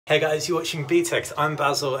Hey guys, you're watching BTEX. I'm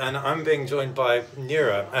Basil and I'm being joined by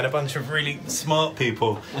Nura and a bunch of really smart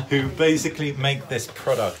people who basically make this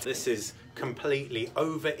product. This is completely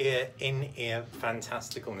over-ear, in-ear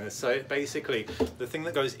fantasticalness. So basically, the thing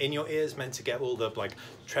that goes in your ear is meant to get all the like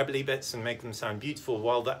trebly bits and make them sound beautiful,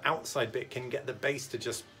 while the outside bit can get the bass to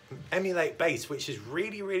just emulate bass, which is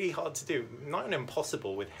really, really hard to do. Not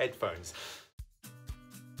impossible with headphones.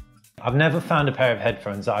 I've never found a pair of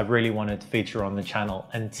headphones that I've really wanted to feature on the channel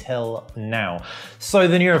until now. So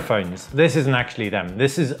the Nuraphones, this isn't actually them.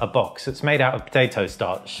 This is a box. It's made out of potato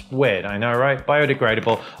starch. Weird, I know, right?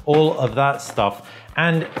 Biodegradable, all of that stuff.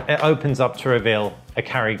 And it opens up to reveal a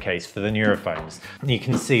carry case for the Nuraphones. You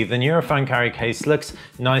can see the Nuraphone carry case looks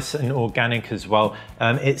nice and organic as well.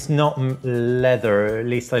 It's not leather, at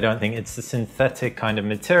least I don't think. It's a synthetic kind of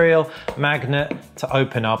material, magnet to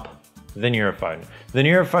open up the Nuraphone. The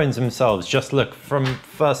Nuraphones themselves just look from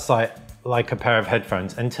first sight like a pair of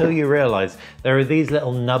headphones until you realize there are these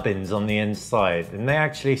little nubbins on the inside and they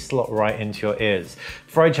actually slot right into your ears.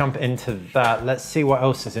 Before I jump into that, let's see what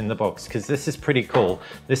else is in the box, because this is pretty cool.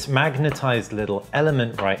 This magnetized little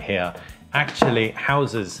element right here actually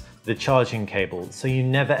houses the charging cable, so you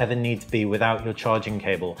never ever need to be without your charging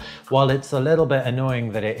cable. While it's a little bit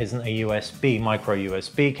annoying that it isn't a USB, micro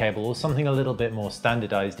USB cable, or something a little bit more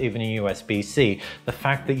standardized, even a USB-C, the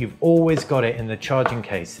fact that you've always got it in the charging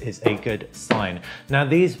case is a good sign. Now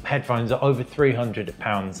these headphones are over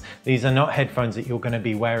 £300. These are not headphones that you're going to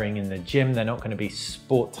be wearing in the gym. They're not going to be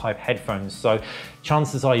sport type headphones, so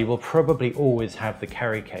chances are you will probably always have the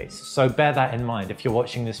carry case. So bear that in mind if you're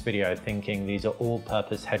watching this video thinking these are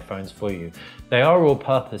all-purpose headphones for you. They are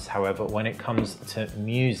all-purpose, however, when it comes to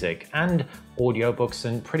music and audiobooks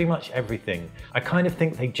and pretty much everything. I kind of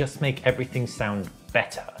think they just make everything sound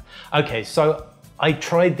better. Okay, so I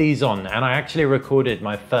tried these on and I actually recorded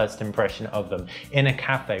my first impression of them in a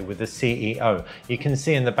cafe with the CEO. You can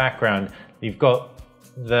see in the background, you've got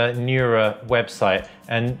the Nura website,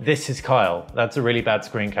 and this is Kyle. That's a really bad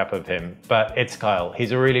screen cap of him, but it's Kyle.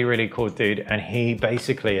 He's a really, really cool dude, and he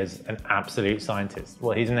basically is an absolute scientist.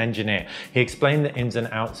 Well, he's an engineer. He explained the ins and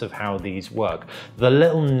outs of how these work. The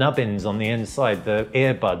little nubbins on the inside, the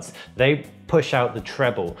earbuds, they push out the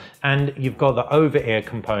treble, and you've got the over-ear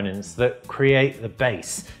components that create the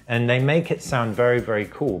bass, and they make it sound very, very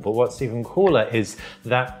cool. But what's even cooler is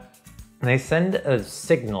that they send a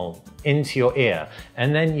signal into your ear,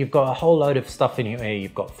 and then you've got a whole load of stuff in your ear.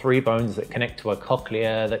 You've got 3 bones that connect to a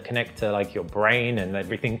cochlea, that connect to like your brain and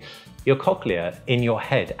everything. Your cochlea in your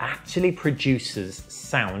head actually produces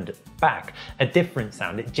sound back, a different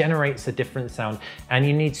sound. It generates a different sound, and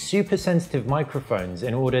you need super sensitive microphones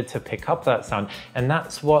in order to pick up that sound. And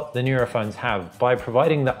that's what the Nuraphones have. By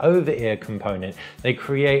providing the over-ear component, they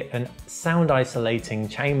create a sound isolating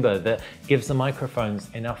chamber that gives the microphones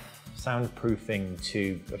enough soundproofing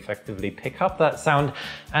to effectively pick up that sound,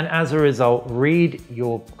 and as a result read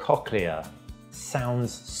your cochlea.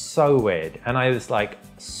 Sounds so weird, and I was like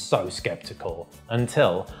so skeptical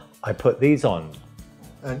until I put these on.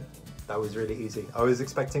 And that was really easy. I was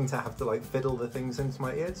expecting to have to like fiddle the things into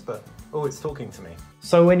my ears, but oh, it's talking to me.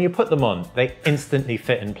 So when you put them on, they instantly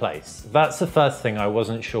fit in place. That's the first thing I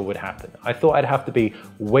wasn't sure would happen. I thought I'd have to be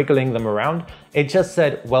wiggling them around. It just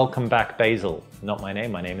said, "Welcome back, Basil." Not my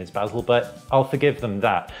name is Basil, but I'll forgive them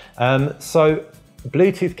that. So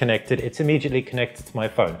Bluetooth connected, it's immediately connected to my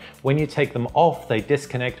phone. When you take them off, they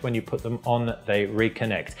disconnect. When you put them on, they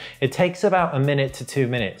reconnect. It takes about 1 minute to 2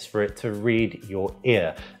 minutes for it to read your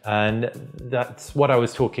ear. And that's what I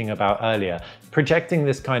was talking about earlier. Projecting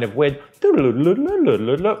this kind of weird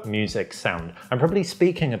music sound. I'm probably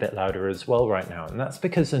speaking a bit louder as well right now, and that's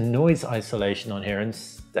because the noise isolation on here,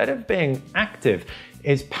 instead of being active,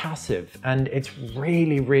 is passive, and it's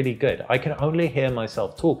really, really good. I can only hear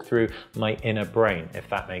myself talk through my inner brain, if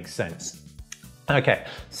that makes sense. Okay,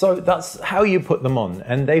 so that's how you put them on,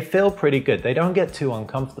 and they feel pretty good. They don't get too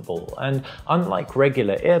uncomfortable, and unlike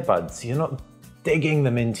regular earbuds, you're not digging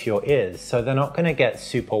them into your ears, so they're not going to get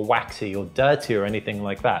super waxy or dirty or anything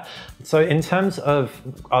like that. So in terms of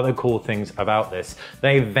other cool things about this,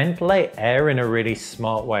 they ventilate air in a really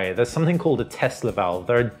smart way. There's something called a Tesla valve.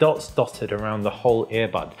 There are dots dotted around the whole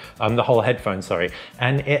earbud, the whole headphone, sorry,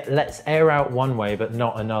 and it lets air out one way but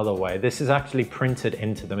not another way. This is actually printed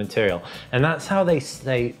into the material, and that's how they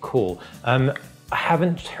stay cool. I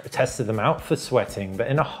haven't tested them out for sweating, but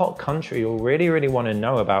in a hot country, you'll really, really want to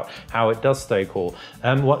know about how it does stay cool.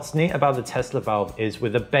 What's neat about the Tesla valve is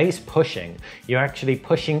with the bass pushing, you're actually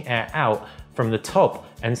pushing air out from the top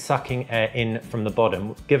and sucking air in from the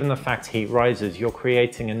bottom. Given the fact heat rises, you're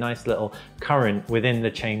creating a nice little current within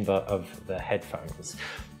the chamber of the headphones.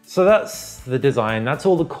 So that's the design, that's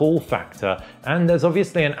all the cool factor, and there's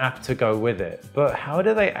obviously an app to go with it. But how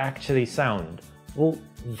do they actually sound? Well,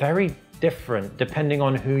 very different depending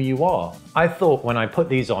on who you are. I thought when I put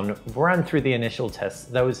these on, ran through the initial tests,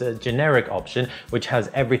 there was a generic option which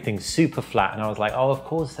has everything super flat, and I was like, oh, of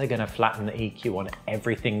course they're gonna flatten the EQ on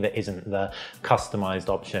everything that isn't the customized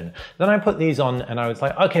option. Then I put these on and I was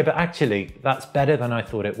like, okay, but actually that's better than I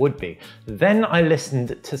thought it would be. Then I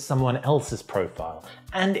listened to someone else's profile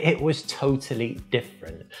and it was totally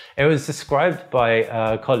different. It was described by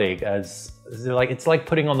a colleague as it's like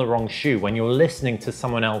putting on the wrong shoe. When you're listening to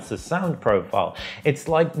someone else's sound profile, it's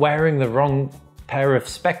like wearing the wrong pair of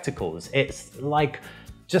spectacles. It's like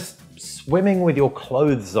just swimming with your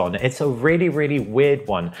clothes on. It's a really, really weird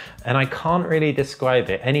one, and I can't really describe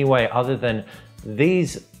it any way other than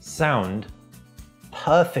these sound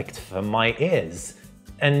perfect for my ears,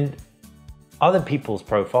 and other people's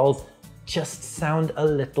profiles just sound a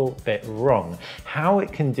little bit wrong. How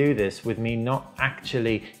it can do this with me not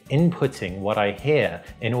actually inputting what I hear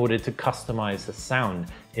in order to customize the sound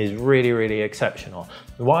is really, really exceptional.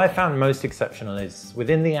 What I found most exceptional is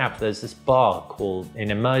within the app, there's this bar called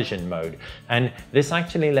in Immersion Mode, and this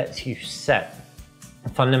actually lets you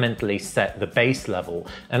fundamentally set the bass level.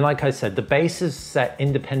 And like I said, the bass is set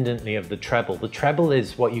independently of the treble. The treble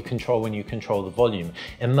is what you control when you control the volume.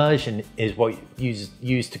 Immersion is what you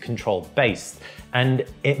use to control bass. And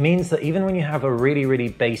it means that even when you have a really, really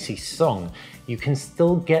bassy song, you can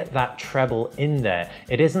still get that treble in there.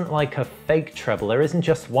 It isn't like a fake treble. There isn't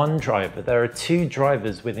just one driver. There are two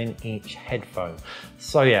drivers within each headphone.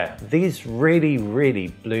 So yeah, these really, really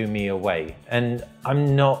blew me away. And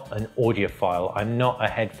I'm not an audiophile. I'm not a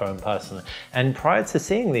headphone person. And prior to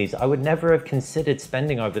seeing these, I would never have considered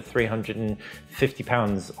spending over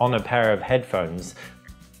 £350 on a pair of headphones.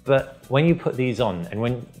 But when you put these on and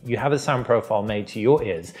when you have a sound profile made to your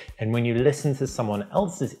ears, and when you listen to someone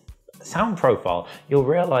else's sound profile, you'll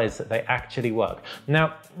realize that they actually work.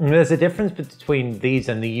 Now, there's a difference between these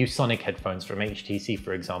and the Usonic headphones from HTC,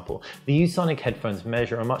 for example. The Usonic headphones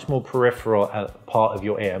measure a much more peripheral part of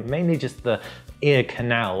your ear, mainly just the ear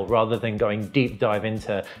canal, rather than going deep dive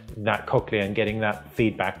into that cochlea and getting that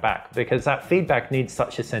feedback back, because that feedback needs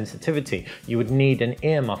such a sensitivity. You would need an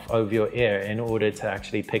earmuff over your ear in order to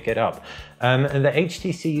actually pick it up. And the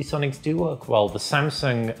HTC Usonics do work well. The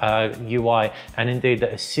Samsung UI, and indeed the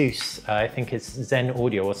Asus, I think it's Zen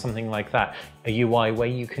Audio or something like that, a UI where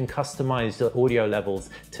you can customize the audio levels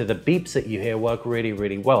to the beeps that you hear, work really,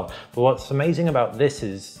 really well. But what's amazing about this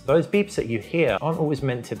is those beeps that you hear aren't always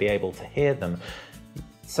meant to be able to hear them.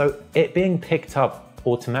 So it being picked up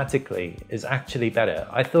automatically is actually better.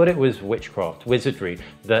 I thought it was witchcraft, wizardry,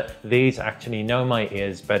 that these actually know my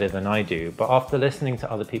ears better than I do, but after listening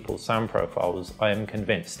to other people's sound profiles, I am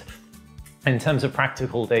convinced. In terms of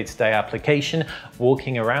practical day-to-day application,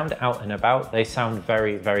 walking around, out and about, they sound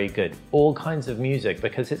very, very good. All kinds of music,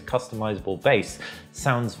 because it's customizable bass,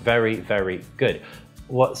 sounds very, very good.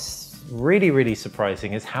 What's really, really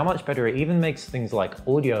surprising is how much better it even makes things like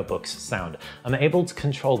audiobooks sound. I'm able to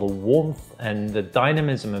control the warmth and the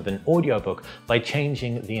dynamism of an audiobook by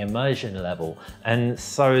changing the immersion level. And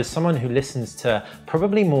so as someone who listens to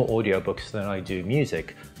probably more audiobooks than I do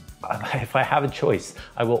music, if I have a choice,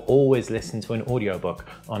 I will always listen to an audiobook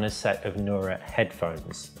on a set of Nura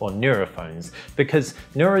headphones or Nuraphones, because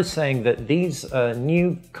Nura is saying that these are a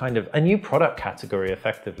new product category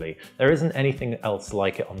effectively. There isn't anything else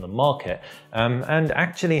like it on the market. And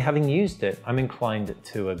actually having used it, I'm inclined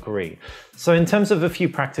to agree. So in terms of a few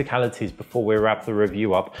practicalities before we wrap the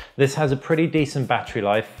review up, this has a pretty decent battery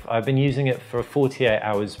life. I've been using it for 48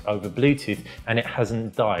 hours over Bluetooth and it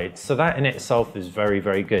hasn't died. So that in itself is very,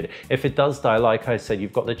 very good. If it does die, like I said,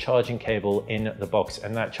 you've got the charging cable in the box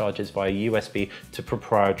and that charges via USB to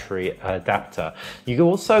proprietary adapter. You can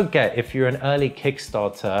also get, if you're an early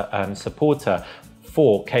Kickstarter supporter,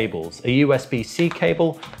 4 cables: a USB-C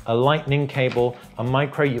cable, a lightning cable, a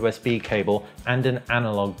micro USB cable, and an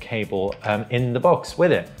analog cable in the box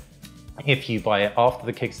with it. If you buy it after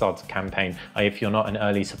the Kickstarter campaign, if you're not an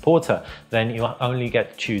early supporter, then you only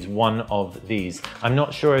get to choose one of these. I'm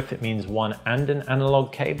not sure if it means one and an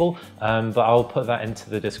analog cable, but I'll put that into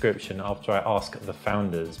the description after I ask the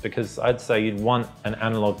founders, because I'd say you'd want an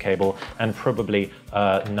analog cable and probably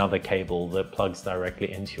another cable that plugs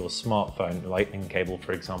directly into your smartphone, lightning cable,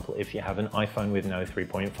 for example, if you have an iPhone with no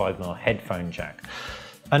 3.5mm headphone jack.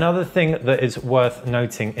 Another thing that is worth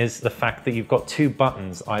noting is the fact that you've got 2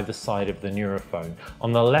 buttons either side of the Nuraphone.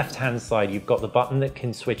 On the left-hand side, you've got the button that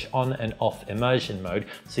can switch on and off immersion mode,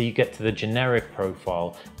 so you get to the generic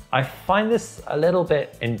profile. I find this a little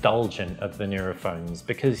bit indulgent of the Nuraphones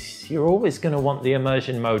because you're always going to want the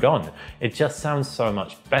immersion mode on. It just sounds so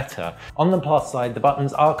much better. On the plus side, the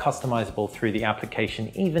buttons are customizable through the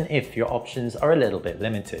application, even if your options are a little bit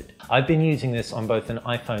limited. I've been using this on both an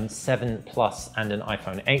iPhone 7 Plus and an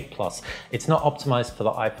iPhone 8 Plus. It's not optimized for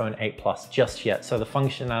the iPhone 8 Plus just yet, so the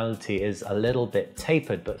functionality is a little bit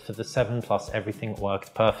tapered, but for the 7 Plus, everything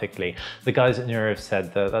worked perfectly. The guys at Nura have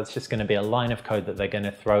said that that's just going to be a line of code that they're going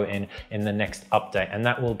to throw in the next update, and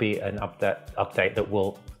that will be an update that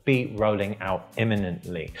will be rolling out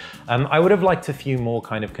imminently. I would have liked a few more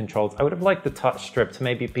kind of controls. I would have liked the touch strip to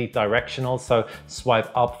maybe be directional, so swipe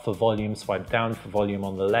up for volume, swipe down for volume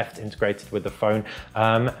on the left, integrated with the phone,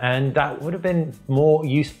 and that would have been more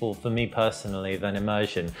useful for me personally than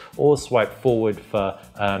immersion, or swipe forward for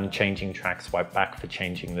changing track, swipe back for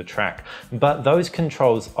changing the track. But those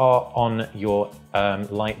controls are on your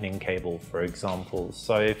lightning cable, for example,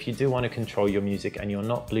 so if you do want to control your music and you're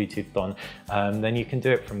not Bluetoothed on, then you can do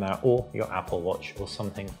it from there, or your Apple Watch or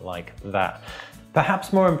something like that.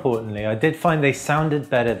 Perhaps more importantly, I did find they sounded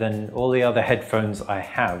better than all the other headphones I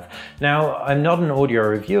have. Now, I'm not an audio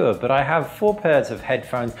reviewer, but I have 4 pairs of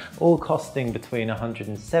headphones, all costing between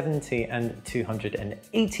 170 and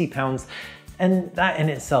 280 pounds, and that in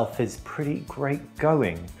itself is pretty great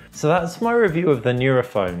going. So that's my review of the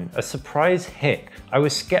Nuraphone, a surprise hit. I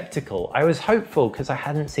was skeptical, I was hopeful because I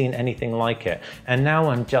hadn't seen anything like it, and now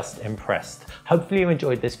I'm just impressed. Hopefully you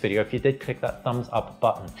enjoyed this video. If you did, click that thumbs up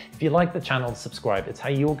button. If you like the channel, subscribe. It's how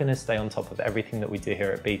you're going to stay on top of everything that we do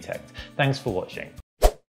here at BTech. Thanks for watching.